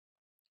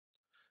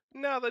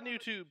Now then,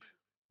 YouTube,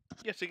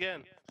 yet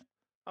again,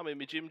 I'm in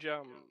my Jim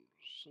Jams,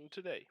 and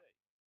today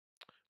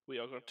we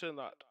are going to turn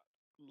that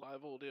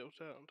live audio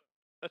sound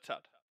a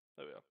tad.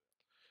 There we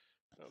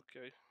are.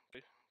 Okay,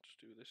 let's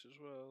do this as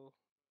well.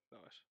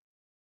 Nice.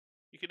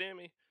 You can hear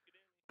me?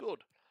 Good.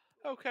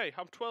 Okay,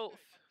 I'm 12th,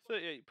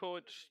 38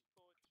 points.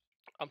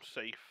 I'm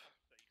safe.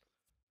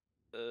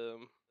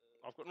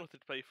 I've got nothing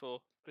to pay for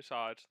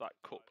besides that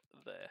cup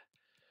there.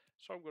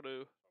 So I'm going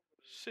to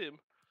sim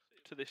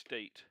to this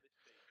date.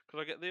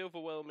 Because I get the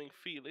overwhelming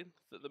feeling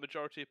that the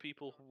majority of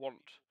people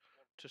want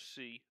to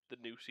see the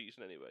new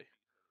season anyway.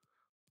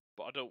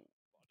 But I don't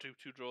do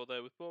to draw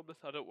there with Bournemouth.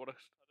 I don't want to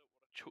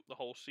chuck the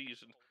whole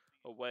season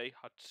away.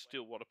 I'd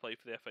still want to play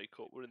for the FA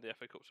Cup. We're in the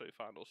FA Cup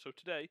semi-finals. So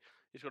today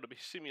is going to be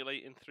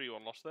simulating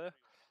 3-1 loss there.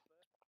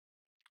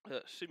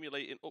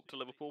 Simulating up to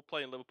Liverpool,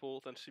 playing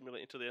Liverpool, then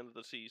simulating to the end of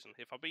the season.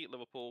 If I beat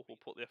Liverpool, we'll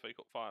put the FA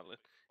Cup final in.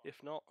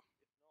 If not,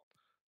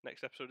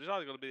 next episode is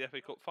either going to be the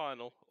FA Cup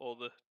final or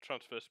the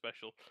transfer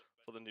special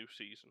for the new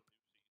season.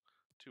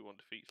 2-1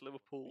 defeats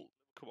Liverpool.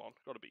 Come on,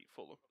 got to beat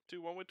Fulham.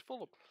 2-1 win to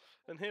Fulham.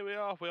 And here we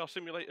are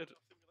simulated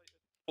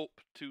up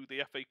to the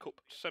FA Cup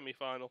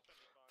semi-final.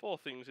 4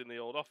 things in the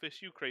old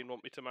office. Ukraine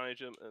want me to manage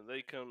them, and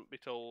they can be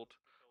told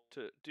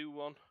to do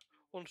one.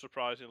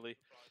 Unsurprisingly,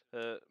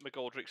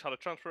 McGoldrick's had a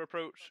transfer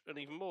approach, and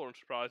even more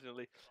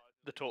unsurprisingly,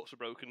 the talks are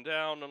broken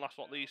down. And last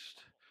but not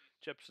least,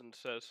 Jebson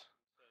says,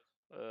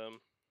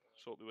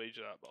 sort my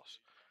wages out, boss.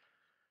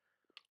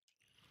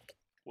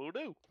 Will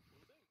do.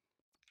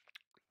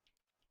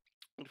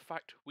 In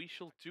fact, we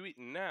shall do it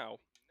now,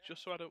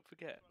 just so I don't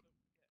forget.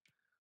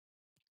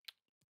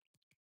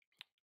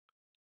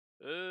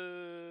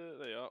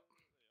 There you are.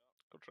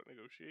 Contract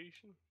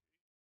negotiation.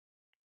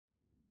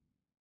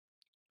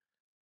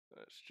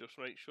 Let's just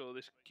make sure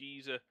this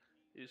geezer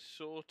is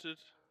sorted.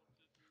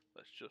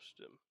 Let's just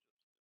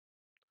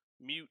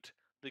mute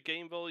the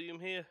game volume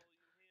here,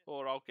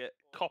 or I'll get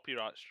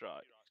copyright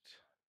striked.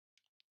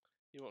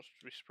 He wants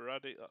to be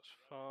sporadic, that's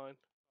fine.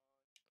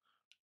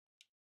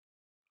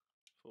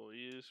 4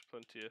 years,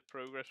 plenty of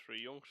progress for a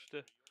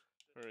youngster.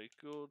 Very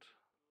good.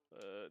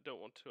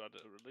 Don't want to add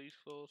a release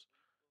clause,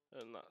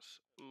 and that's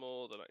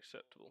more than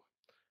acceptable.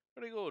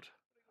 Very good.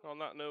 On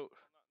that note,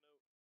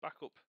 back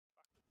up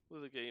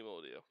with the game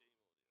audio.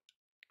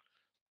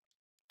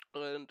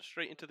 And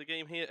straight into the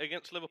game here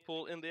against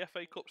Liverpool in the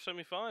FA Cup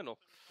semi-final.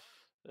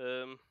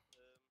 I'm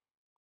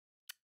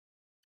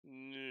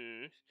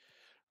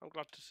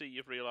glad to see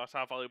you've realised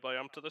how valuable I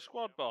am to the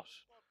squad,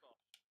 boss.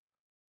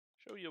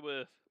 Show your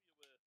worth.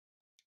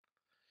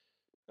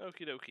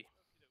 Okie dokie.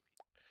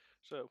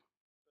 So,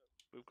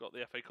 we've got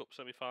the FA Cup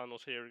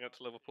semi-finals here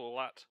against Liverpool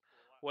at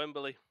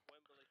Wembley.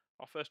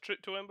 Our first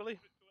trip to Wembley.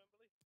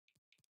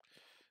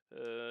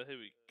 Here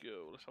we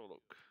go. Let's have a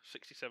look.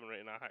 67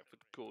 rating now. Hackford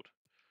good.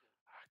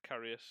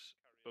 Karius,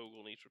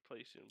 Bogle needs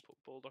replacing. Put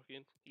Baldock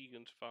in.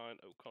 Egan's fine.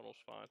 O'Connell's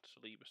fine.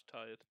 Saliba's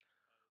tired.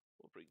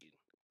 We'll bring in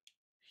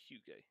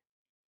Hughie.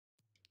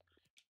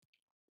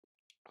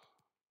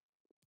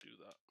 Do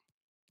that.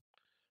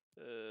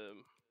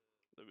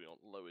 Then we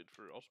want Lowered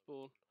for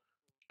Osborne.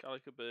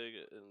 Gallagher,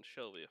 Berger and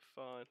Shelby are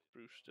fine.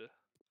 Brewster.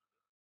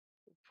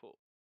 We'll put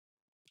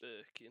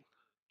Burke in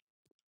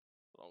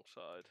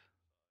alongside.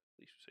 At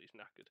least we say he's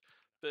knackered.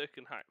 Burke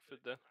and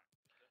Hackford then.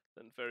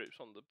 Then Verrips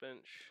on the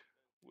bench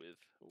with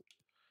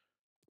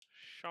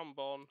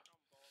Chambon,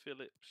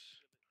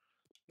 Phillips,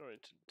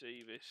 Norrington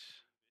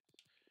Davis,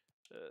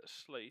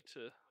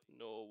 Slater,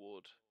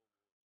 Norwood,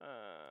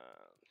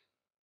 and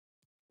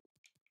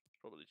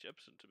probably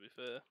Jebson to be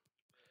fair.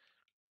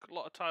 Got a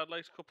lot of tired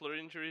legs, a couple of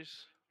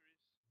injuries.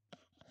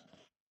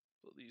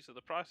 But these are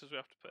the prices we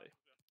have to pay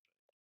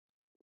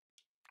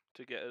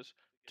to get us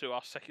to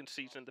our second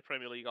season in the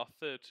Premier League, our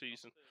third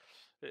season.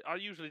 I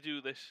usually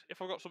do this.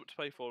 If I've got something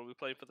to pay for and we're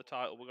playing for the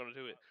title, we're going to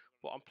do it.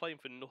 But I'm playing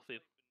for nothing.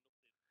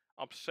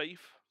 I'm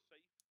safe.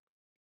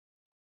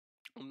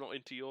 I'm not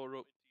into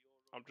Europe.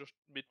 I'm just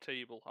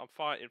mid-table. I'm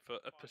fighting for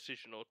a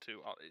position or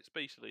two. It's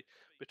basically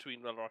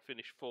between whether I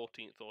finish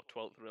 14th or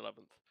 12th or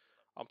 11th.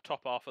 I'm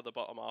top half of the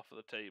bottom half of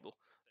the table,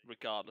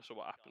 regardless of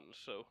what happens.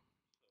 So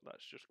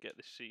let's just get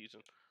this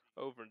season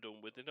over and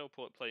done with. There's no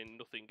point playing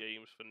nothing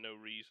games for no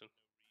reason.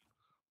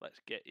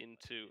 Let's get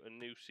into a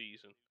new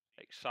season.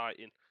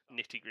 Exciting,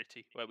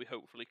 nitty-gritty, where we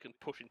hopefully can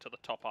push into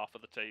the top half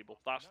of the table.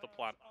 That's the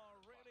plan.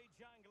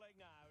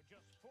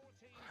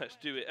 Let's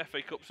do it.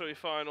 FA Cup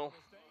semi-final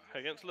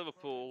against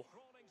Liverpool.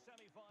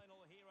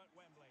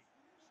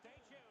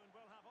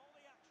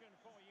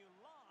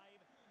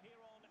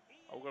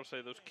 I'm going to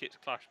say those kits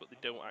clash, but they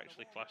don't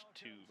actually clash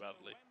too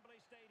badly.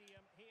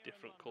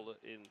 Different colour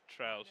in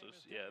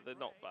trousers. Yeah, they're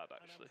not bad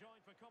actually.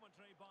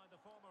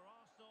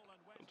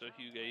 And so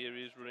Hugo here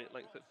is running at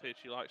length at pitch.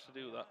 He likes to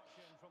do that.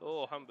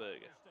 Oh,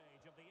 hamburger.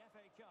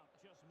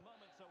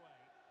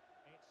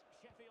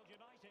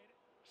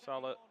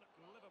 Salah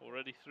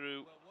already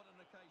through.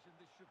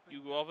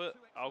 You go over.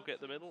 I'll get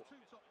the middle.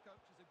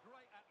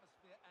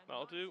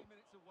 That'll do.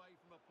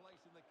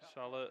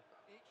 Salah.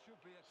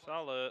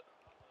 Salah.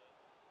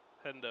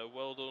 Hendo,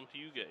 well done.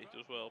 Hugo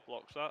does well.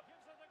 Blocks that.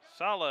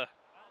 Salah.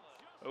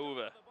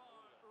 Over.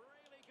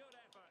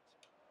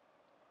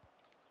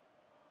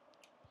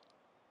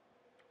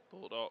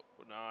 Bulldog,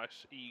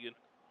 nice. Egan.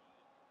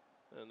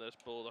 And there's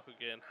Bulldog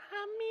again.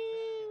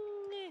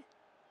 Hamming.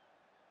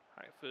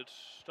 Hackford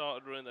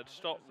started running, then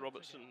stopped.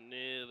 Robertson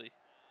nearly.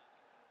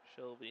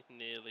 Shelby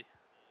nearly.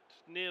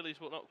 Just nearly,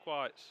 but not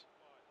quite.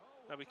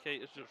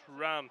 Navigators just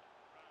ran.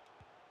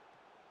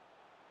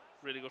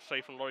 Really good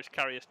save from Loris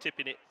Carriers,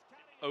 tipping it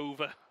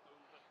over.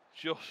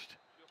 Just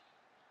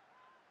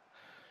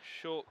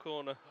short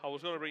corner. I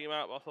was going to bring him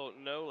out, but I thought,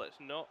 no, let's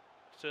not.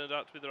 Turned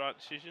out to be the right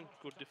decision.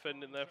 Good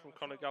defending there from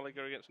Conor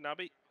Gallagher against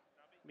Naby.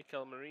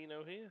 Mikel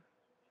Merino here.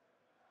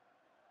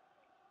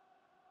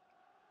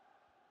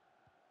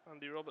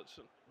 Andy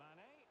Robertson.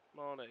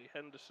 Mane,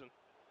 Henderson.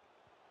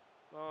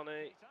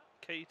 Mane,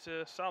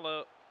 Keita,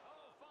 Salah.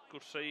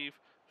 Good save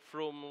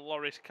from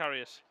Loris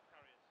Karius.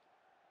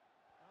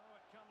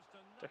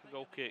 Second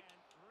goal kick.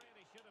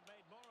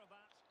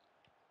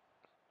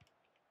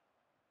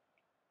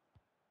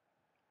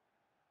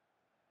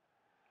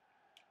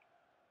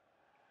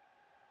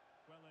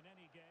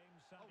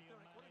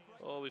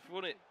 Oh, we've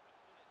won it.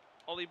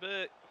 Ollie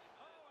Burke.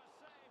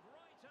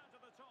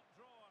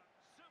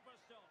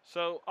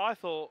 So I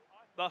thought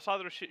that's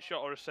either a shit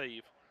shot or a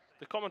save.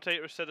 The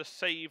commentator has said a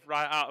save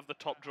right out of the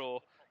top draw,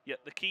 yet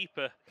the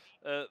keeper,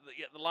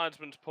 yet the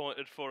linesman's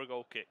pointed for a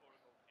goal kick.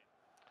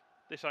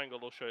 This angle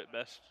will show it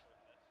best.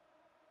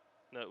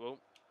 No, it won't.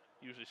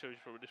 Usually shows you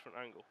from a different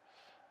angle.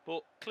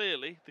 But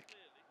clearly,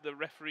 the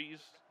referees,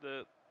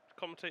 the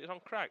commentator's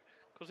on crack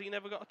because he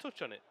never got a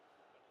touch on it.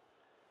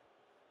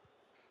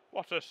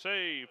 What a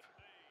save!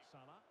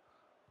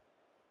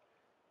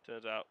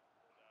 Turns out,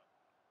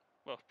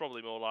 well, it's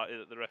probably more likely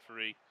that the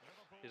referee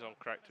is on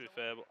crack, to be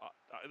fair, but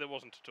there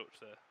wasn't a touch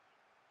there.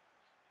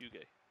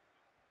 Hugo.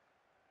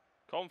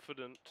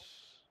 Confident.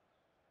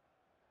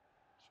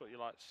 That's what you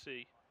like to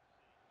see.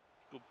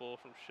 Good ball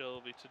from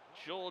Shelby to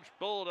George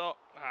Bulldog.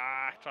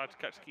 Tried to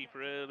catch the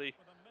keeper early,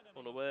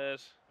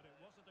 unawares.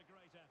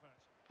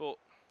 But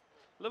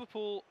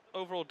Liverpool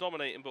overall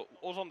dominating, but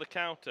us on the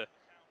counter,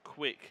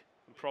 quick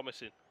and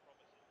promising.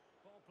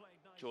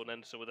 Jordan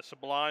Henderson with a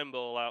sublime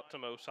ball out to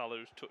Mo Salah,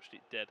 who's touched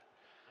it dead.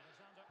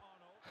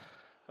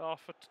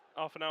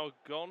 Half an hour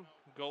gone,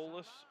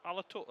 goalless.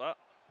 Salah took that.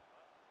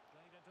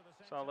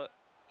 Salah,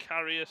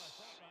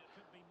 Karius.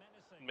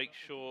 Make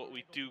sure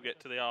we do get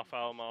to the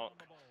half-hour mark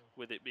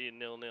with it being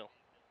 0-0.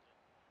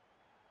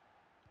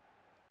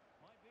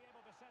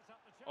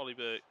 Ollie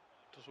Burke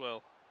does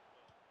well.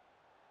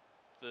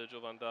 Virgil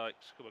van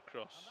Dijk's come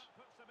across.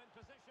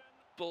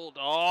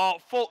 Oh,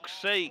 fuck's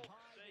sake!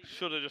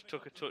 Should have just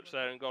took a touch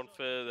there and gone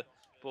further,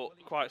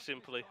 but quite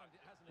simply,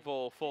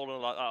 ball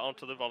falling like that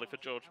onto the volley for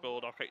George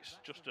Bulldog. It's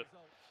just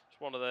it's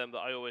one of them that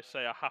I always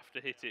say I have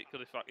to hit it,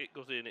 because if it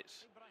goes in,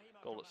 it's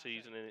goal at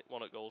season, and it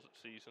one at goals at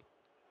season.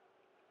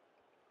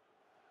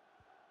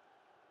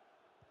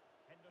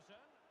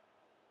 Henderson.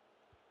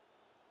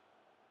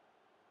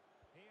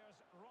 Here's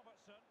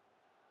Robertson.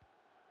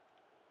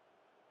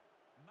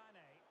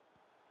 Mane.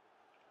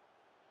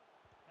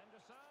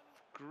 Henderson.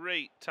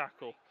 Great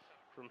tackle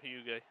from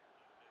Hugo.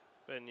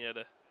 Ben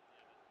Yedder.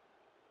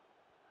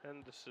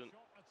 Henderson,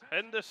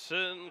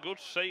 good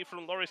save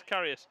from Loris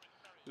Karius,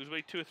 who's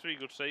made 2 or 3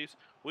 good saves.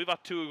 We've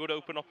had 2 good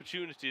open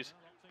opportunities,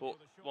 but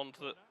one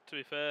that, to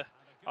be fair,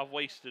 I've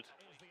wasted.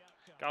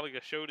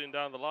 Gallagher showed him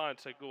down the line,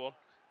 said, go on,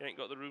 you ain't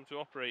got the room to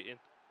operate in.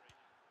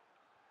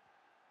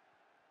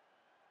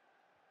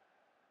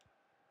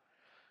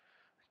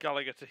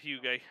 Gallagher to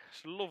Hugo.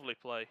 It's a lovely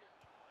play.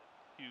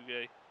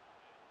 Hugo.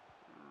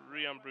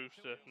 Ryan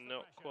Brewster,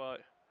 not quite.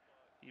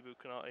 Ibu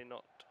Kanate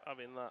not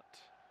having that.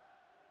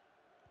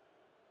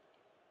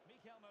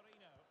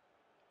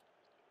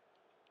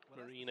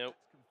 Merino.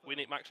 Win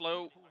it, Max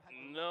Lowe.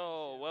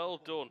 No, well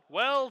done.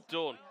 Well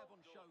done.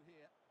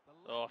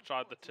 Oh,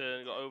 tried the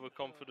turn, got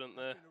overconfident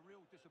there.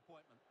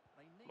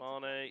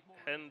 Mane,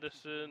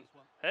 Henderson.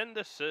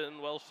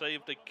 Henderson, well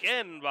saved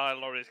again by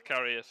Loris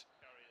Karius.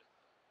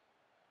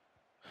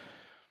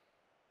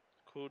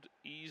 Could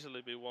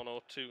easily be 1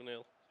 or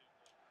 2-0.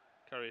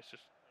 Karius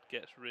just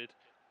gets rid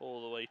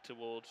all the way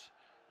towards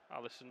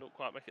Allison. Don't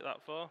quite make it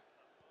that far.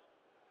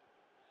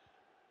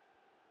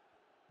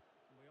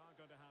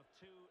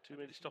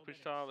 2-minute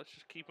stoppage time. Let's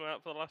just keep him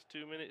out for the last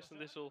 2 minutes, and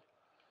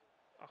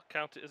I'll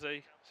count it as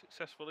a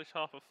successful-ish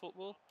half of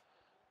football.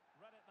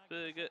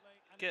 Berger,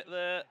 get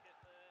there.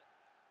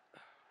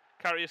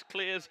 Karius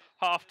clears,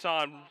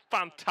 half-time.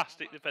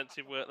 Fantastic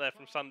defensive work there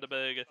from Sander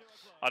Berger.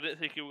 I didn't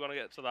think he was going to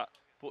get to that,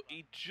 but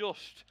he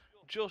just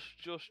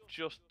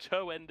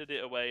toe-ended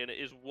it away, and it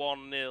is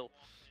 1-0.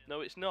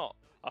 No, it's not.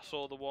 I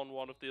saw the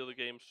 1-1 of the other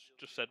games,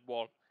 just said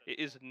 1. It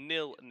is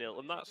 0-0,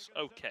 and that's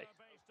okay.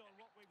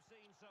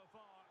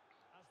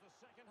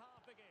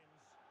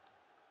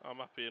 I'm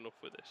happy enough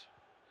with this.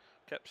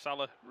 Kept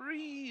Salah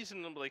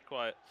reasonably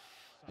quiet.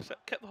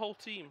 Kept the whole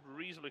team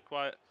reasonably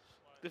quiet.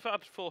 They've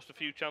had forced a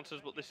few chances,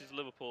 but this is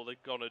Liverpool. They're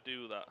going to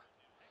do that.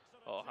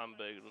 Oh,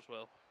 Hamburger as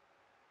well.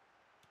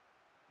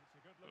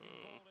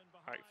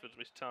 Hackford's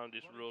mistimed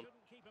his run.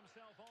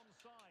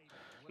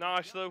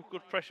 Nice though,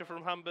 good pressure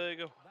from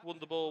Hamburger. Won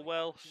the ball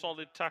well,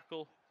 solid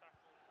tackle.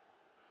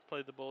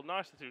 Played the ball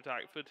nicely through to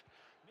Hackford.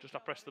 Just I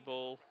pressed the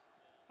ball.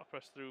 I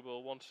pressed through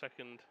ball 1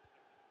 second.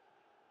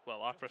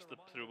 Well, I pressed the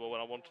through ball when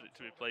I wanted it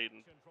to be played,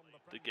 and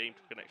the game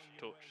took an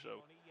extra touch,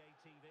 so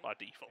by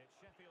default,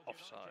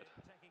 offside.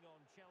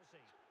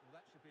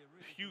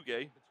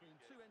 Huguet,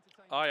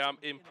 I am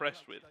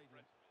impressed with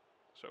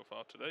so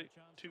far today.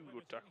 2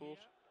 good tackles.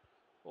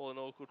 All in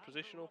all, good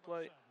positional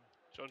play.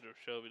 John Joe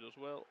Shelby does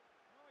well.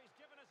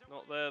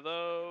 Not there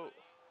though.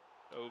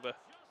 Over.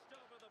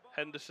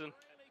 Henderson,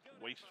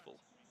 wasteful.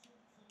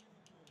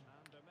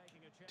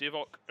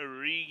 Divock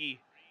Origi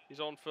is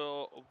on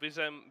for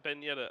Vizem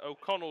Ben Yedder.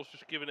 O'Connell's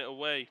just giving it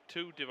away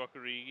to Divock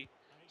Origi.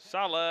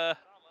 Salah,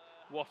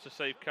 what a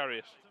save,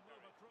 Karius.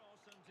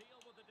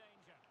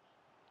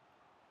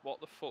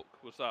 What the fuck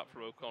was that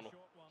for O'Connell?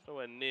 It's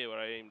nowhere near where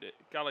I aimed it.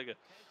 Gallagher,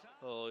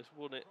 oh, he's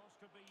won it.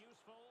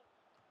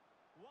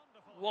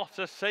 What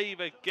a save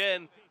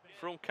again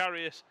from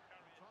Karius.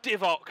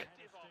 Divock,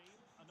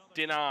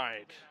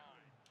 denied.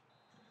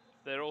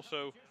 They're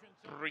also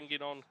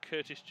bringing on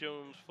Curtis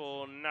Jones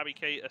for Naby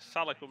Keita.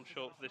 Salah comes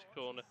short for this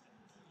corner.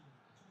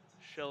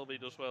 Shelby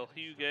does well.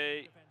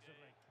 Huguet,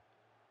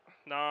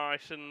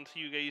 nice, and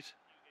Huguet's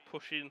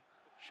pushing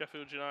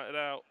Sheffield United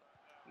out.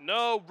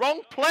 No,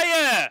 wrong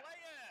player!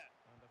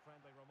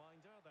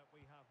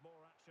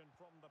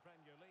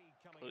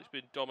 Well, it's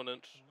been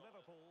dominant.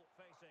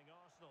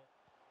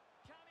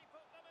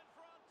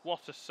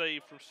 What a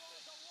save from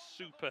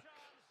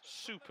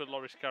super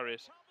Loris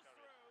Karius,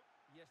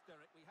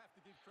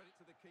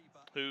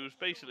 who's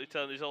basically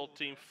telling his old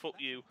team, fuck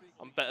you,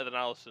 I'm better than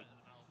Alisson.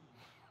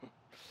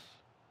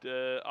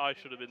 I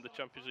should have been the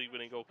Champions League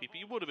winning goalkeeper.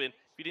 You would have been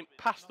if you didn't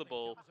pass the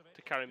ball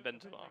to Karim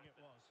Benzema.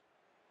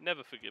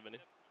 Never forgiven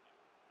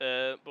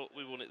him. But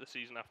we won it the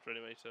season after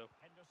anyway, so.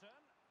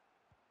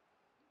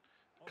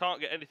 Can't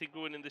get anything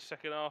going in this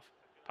second half.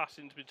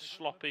 Passing's been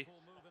sloppy.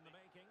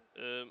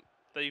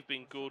 They've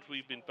been good,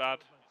 we've been bad.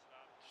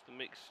 Just a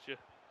mixture.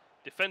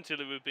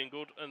 Defensively we've been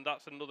good, and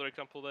that's another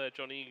example there,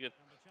 John Egan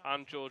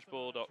and George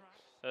Baldock.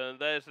 And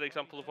there's an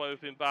example of why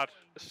we've been bad.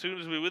 As soon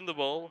as we win the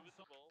ball,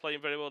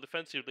 playing very well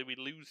defensively, we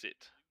lose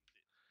it.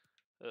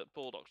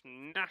 Baldock's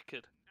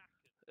knackered.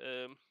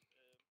 I'm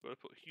going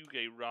to put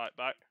Huguet right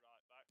back.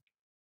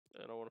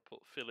 And I want to put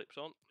Phillips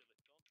on.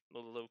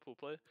 Another Liverpool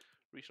player.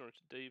 Reece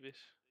to Davis.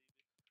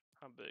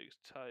 Hamburg's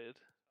tired.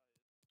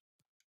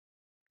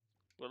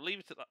 We'll leave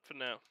it at that for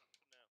now.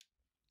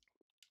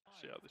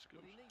 See how this goes.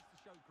 Well, he needs to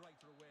show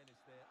greater awareness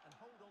there and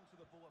hold on to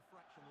the ball a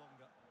fraction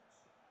longer.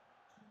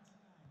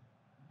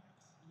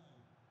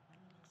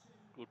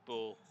 Good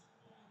ball.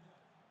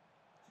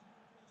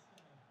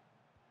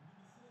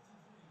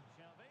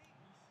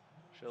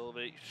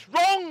 Shelby.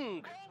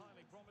 Wrong!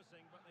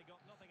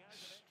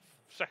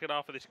 Second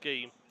half of this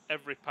game,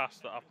 every pass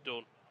that I've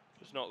done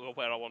has not gone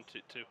where I want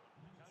it to.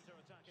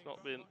 It's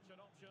not been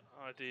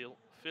ideal.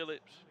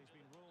 Phillips.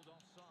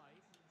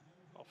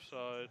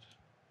 Offside.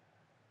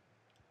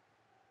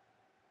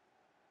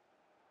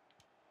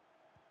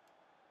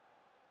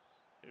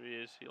 Here he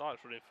is. He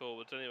likes running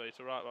forwards anyway,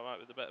 so right back might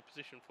be the better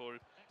position for him.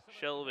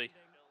 Shelby.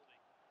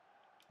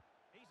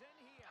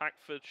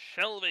 Hackford.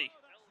 Shelby.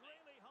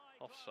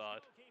 Offside.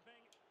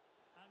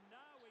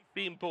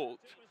 Being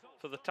booked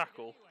for the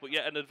tackle, but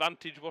yet an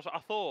advantage was. I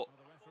thought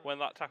when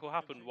that tackle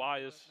happened,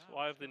 why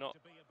have they not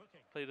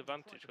played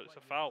advantage? Because it's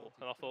a foul,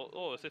 and I thought,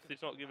 oh, as if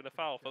he's not given a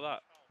foul for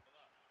that.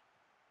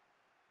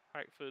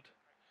 Hackford,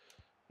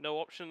 no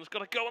options,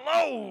 got to go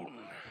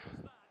alone.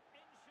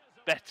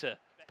 Better.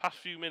 Past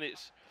few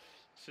minutes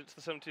since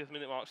the 70th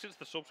minute mark, since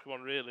the subs come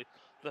on, really,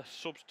 the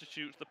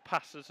substitutes, the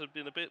passes have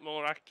been a bit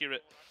more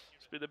accurate.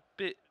 It's been a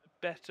bit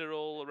better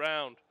all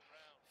around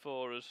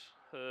for us.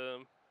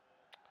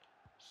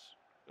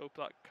 Hope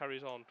that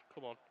carries on.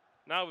 Come on.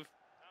 Now we've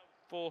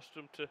forced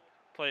them to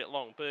play it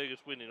long. Berger's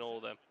winning all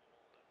of them.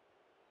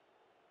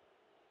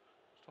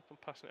 Stop them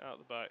passing it out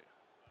the back.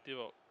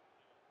 Divock.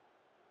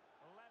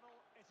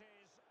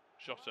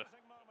 Jota.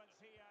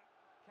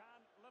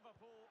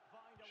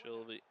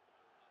 Shelby.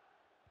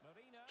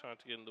 Trying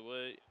to get in the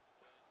way.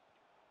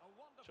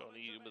 John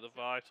Egan with a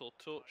vital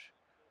touch.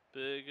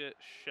 Berger.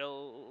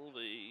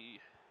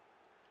 Shelby.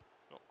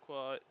 Not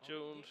quite.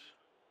 Jones.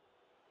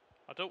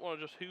 I don't want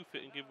to just hoof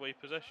it and give away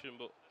possession,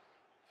 but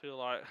feel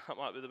like that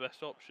might be the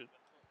best option.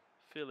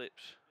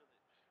 Phillips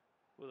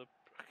with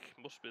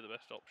must be the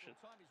best option.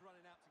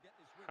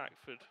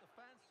 Hackford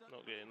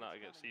not getting that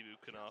against Ibu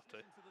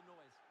Kanate.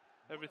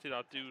 Everything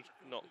I do is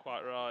not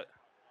quite right.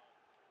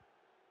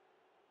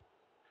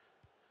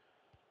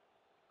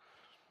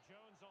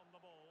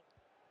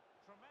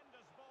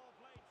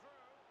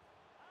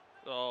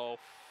 Oh,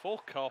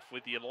 fuck off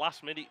with your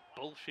last minute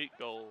bullshit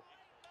goal.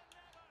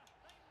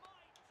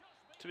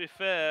 To be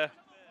fair,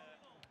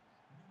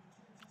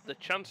 the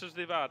chances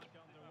they've had,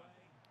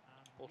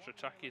 ultra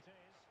attacking.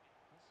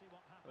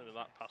 I mean,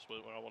 that pass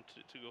went where I wanted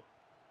it to go.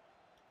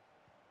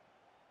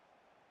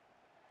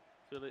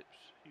 Phillips,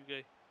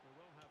 Huguet.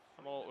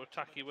 I'm all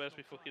attacking. Where's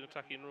my fucking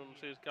attacking runs?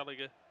 Here's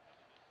Gallagher.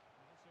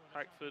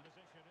 Hackford.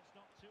 It's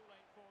not too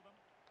late for them,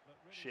 but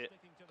really Shit.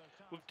 sticking to their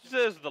We've task.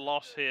 deserved the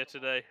loss here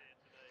today.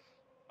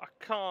 I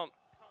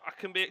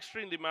can be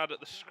extremely mad at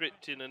the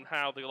scripting and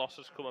how the loss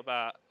has come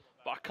about,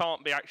 but I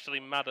can't be actually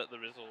mad at the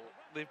result.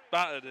 They've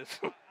battered us.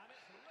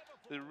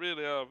 They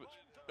really are.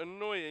 It's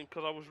annoying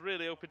because I was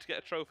really hoping to get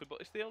a trophy,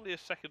 but it's the only a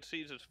second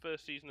season,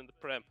 first season in the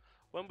Prem.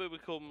 When we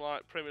become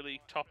like Premier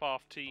League top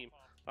half team,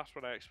 that's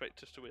when I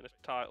expect us to win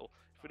a title.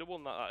 If we'd have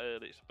won that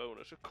early, it's a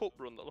bonus. A cup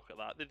run, look at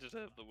that. They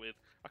deserve the win.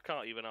 I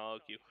can't even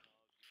argue.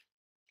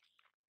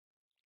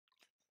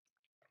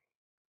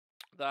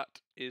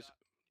 That is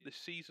this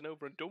season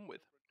over and done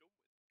with.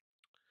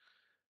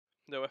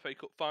 No FA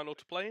Cup final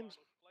to play in,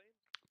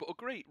 but a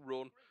great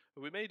run.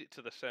 We made it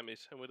to the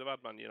semis and we'd have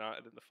had Man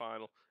United in the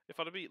final. If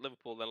I'd have beat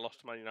Liverpool then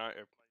lost to Man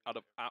United, I'd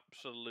have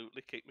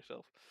absolutely kicked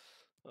myself.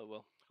 Oh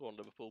well, go on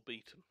Liverpool,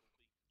 beat them.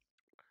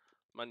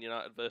 Man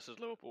United versus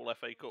Liverpool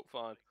FA Cup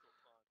final.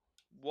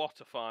 What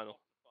a final.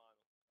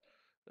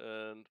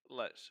 And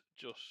let's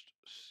just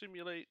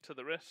simulate to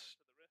the rest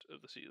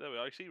of the season. There we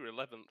are, I see we're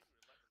 11th.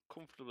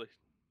 Comfortably.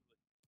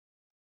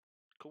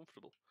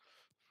 Comfortable.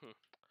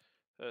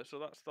 So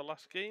that's the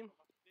last game.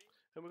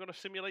 And we're going to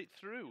simulate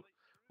through.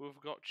 We've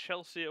got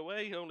Chelsea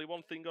away. Only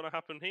one thing going to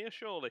happen here,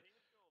 surely.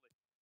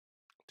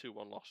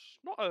 2-1 loss.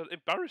 Not an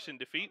embarrassing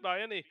defeat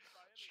by any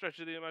stretch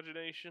of the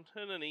imagination.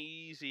 And an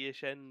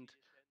easy-ish end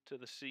to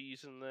the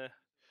season there.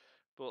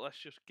 But let's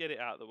just get it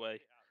out of the way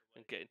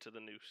and get into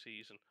the new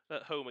season.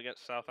 At home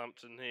against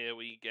Southampton here,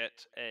 we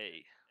get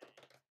a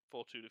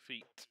 4-2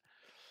 defeat.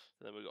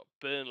 And then we've got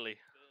Burnley,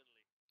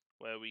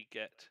 where we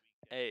get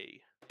a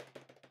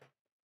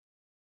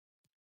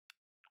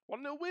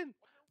 1-0 win.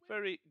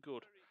 Very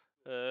good.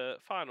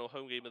 Final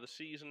home game of the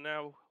season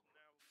now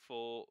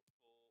for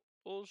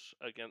us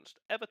against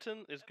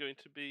Everton is going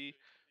to be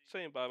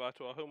saying bye-bye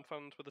to our home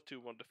fans with a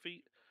 2-1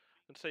 defeat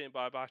and saying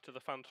bye-bye to the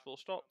fans full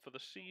stop for the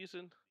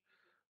season.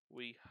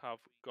 We have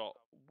got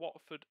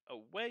Watford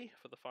away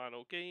for the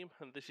final game,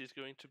 and this is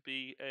going to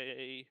be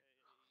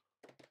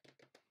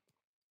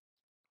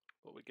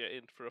what we get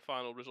in for a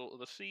final result of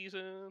the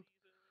season.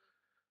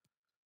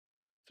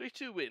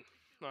 3-2 win.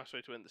 Nice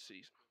way to end the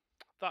season.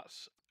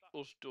 That's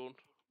us done.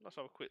 Let's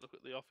have a quick look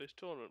at the office.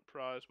 Tournament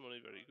prize money,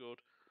 very good.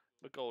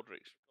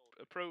 McGoldrick's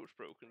approach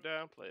broken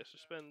down, player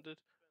suspended.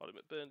 Ollie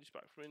McBurney's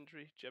back from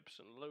injury.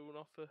 Jebson loan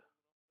offer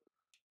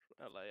from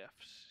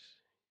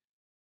LAFC.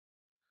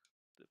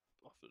 The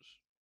offer's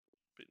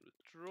been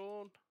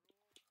withdrawn.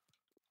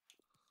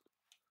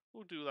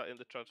 We'll do that in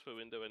the transfer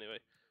window anyway.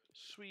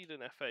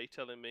 Sweden FA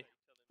telling me,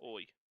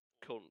 oi,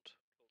 cunt.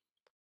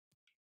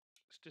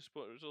 It's a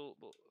disappointing result,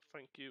 but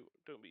thank you.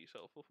 Don't beat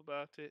yourself up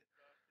about it.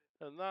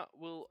 And that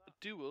will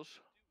do us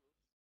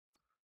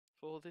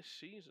for this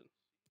season.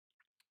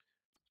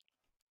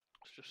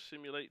 Let's just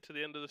simulate to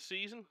the end of the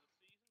season.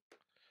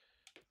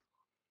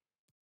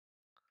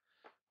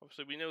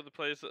 Obviously, we know the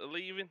players that are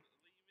leaving.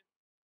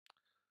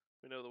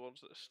 We know the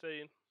ones that are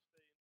staying.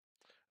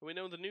 And we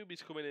know the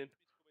newbies coming in.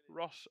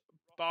 Ross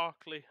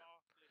Barkley.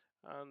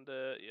 And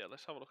yeah,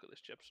 let's have a look at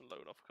this Jebson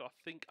loan offer. I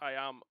think I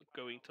am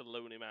going to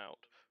loan him out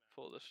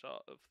for the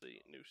start of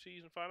the new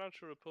season.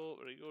 Financial report,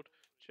 very good.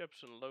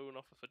 Jebson loan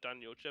offer for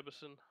Daniel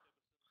Jebson.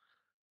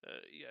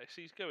 Yes,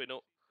 he's going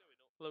up.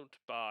 Loan to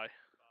buy.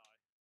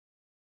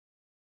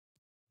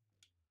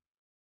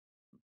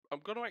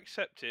 I'm going to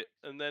accept it,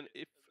 and then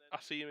if I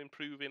see him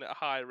improving at a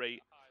high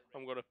rate,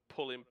 I'm going to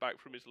pull him back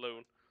from his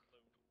loan.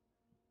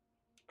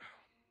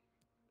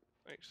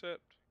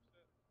 Accept.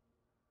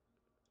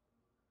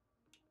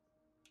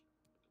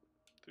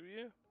 2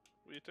 year?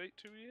 Will you take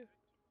 2 year?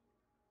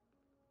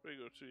 Very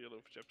good, 2 year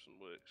loan for Jebson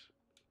works.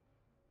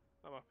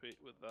 I'm happy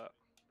with that.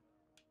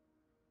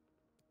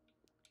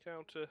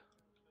 Counter.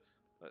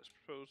 Let's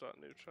propose that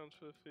new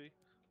transfer fee.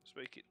 Let's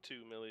make it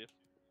 2 million.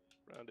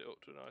 Round it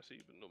up to a nice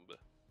even number.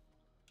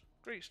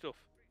 Great stuff.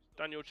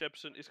 Daniel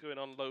Jebson is going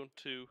on loan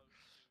to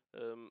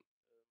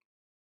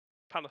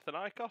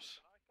Panathinaikos,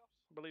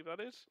 I believe that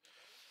is.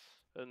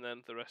 And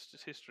then the rest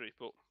is history,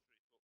 but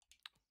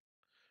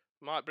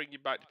might bring you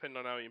back depending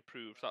on how he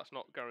improves. That's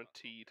not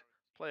guaranteed.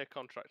 Player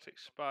contract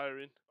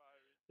expiring,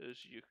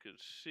 as you can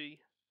see.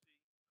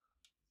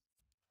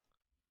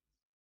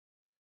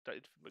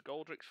 David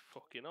McGoldrick's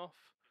fucking off.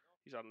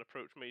 He's had an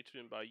approach made to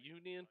him by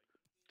Union.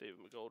 David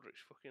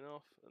McGoldrick's fucking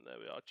off. And there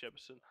we are.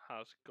 Jebson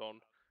has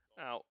gone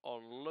out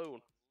on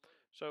loan.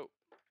 So,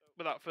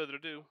 without further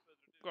ado,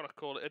 I'm going to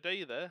call it a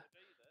day there.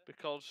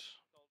 Because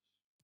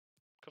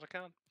I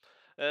can.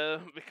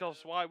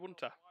 Because why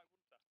wouldn't I?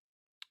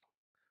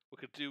 We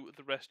could do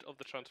the rest of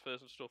the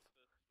transfers and stuff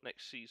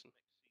next season.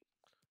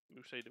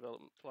 Mousse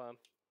development plan,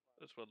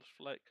 as well as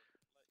Fleck.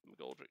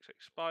 McGoldrick's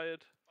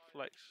expired.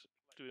 Fleck's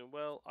doing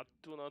well. I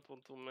do not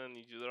want to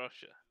manage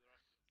Russia.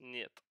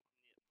 Niet.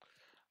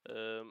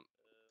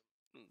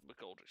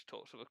 McGoldrick's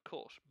talks of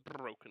course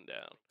broken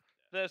down.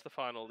 There's the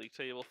final league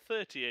table.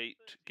 38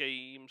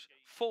 games,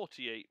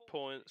 48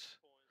 points,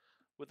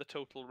 with a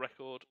total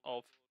record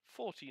of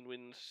 14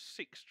 wins,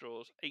 6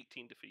 draws,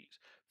 18 defeats,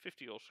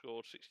 50 goals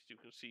scored, 62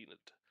 conceded,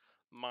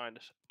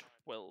 minus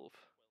 12.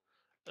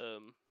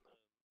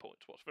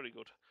 squad's very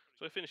good.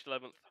 So I finished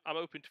 11th. I'm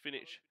hoping to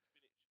finish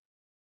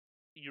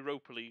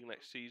Europa League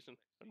next season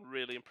and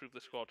really improve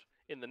the squad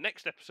in the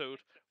next episode,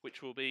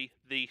 which will be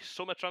the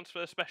summer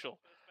transfer special.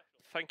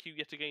 Thank you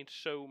yet again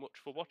so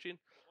much for watching.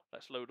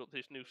 Let's load up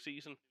this new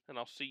season, and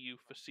I'll see you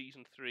for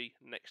season 3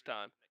 next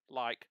time.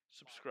 Like,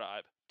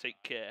 subscribe,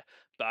 take care,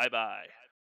 bye bye.